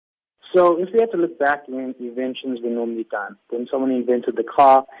So if we had to look back when inventions were normally done, when someone invented the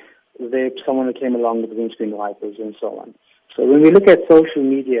car, someone came along with windscreen wipers and so on. So when we look at social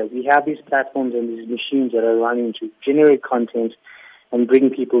media, we have these platforms and these machines that are running to generate content and bring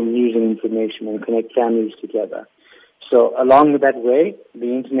people news and information and connect families together. So along with that way,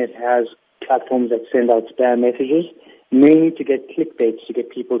 the internet has platforms that send out spam messages, mainly to get clickbaits, to get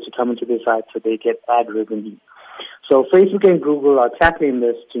people to come into their site so they get ad revenue. So Facebook and Google are tackling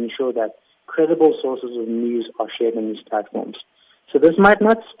this to ensure that credible sources of news are shared on these platforms. So this might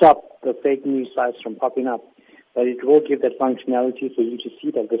not stop the fake news sites from popping up, but it will give that functionality for you to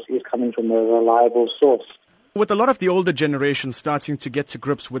see that this is coming from a reliable source. With a lot of the older generation starting to get to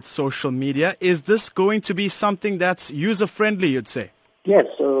grips with social media, is this going to be something that's user-friendly, you'd say? Yes,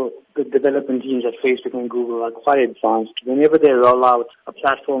 so the development teams at Facebook and Google are quite advanced. Whenever they roll out a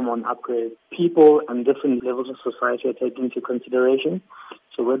platform on upgrade, people and different levels of society are taken into consideration.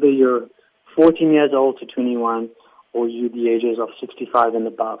 So whether you're 14 years old to 21 or you the ages of 65 and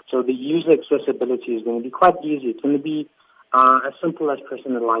above. So the user accessibility is going to be quite easy. It's going to be as simple as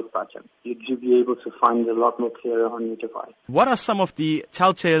pressing the like button. You'll be able to find it a lot more clearer on your device. What are some of the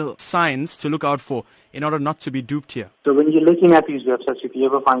telltale signs to look out for in order not to be duped here? So when you're looking at these websites, if you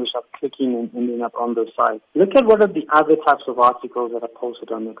ever find yourself clicking and ending up on those sites, look at what are the other types of articles that are posted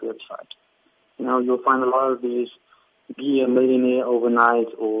on your website. You know, you'll find a lot of these, be a millionaire overnight,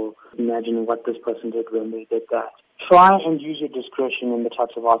 or imagine what this person did when they did that. Try and use your discretion in the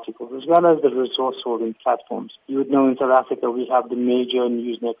types of articles, as well as the resource-holding platforms. You would know in South Africa we have the major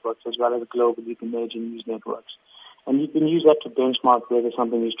news networks, as well as globally the major news networks. And you can use that to benchmark whether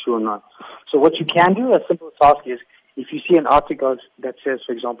something is true or not. So what you can do, a simple task is, if you see an article that says,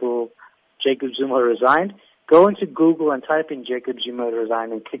 for example, Jacob Zuma resigned, go into Google and type in Jacob Zuma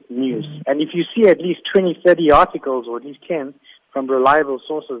resigned and click news. And if you see at least 20, 30 articles, or at least 10 from reliable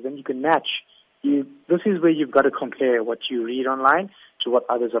sources, then you can match. This is where you've got to compare what you read online to what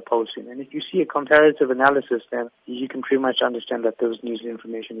others are posting. And if you see a comparative analysis, then you can pretty much understand that those news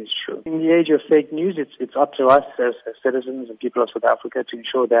information is true. In the age of fake news, it's up to us as citizens and people of South Africa to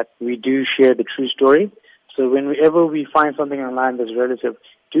ensure that we do share the true story. So whenever we find something online that's relative,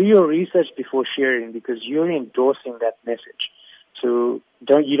 do your research before sharing, because you're endorsing that message. So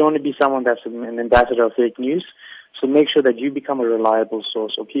you don't want to be someone that's an ambassador of fake news. So make sure that you become a reliable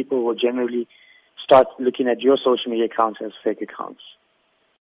source, so people will generally start looking at your social media accounts as fake accounts.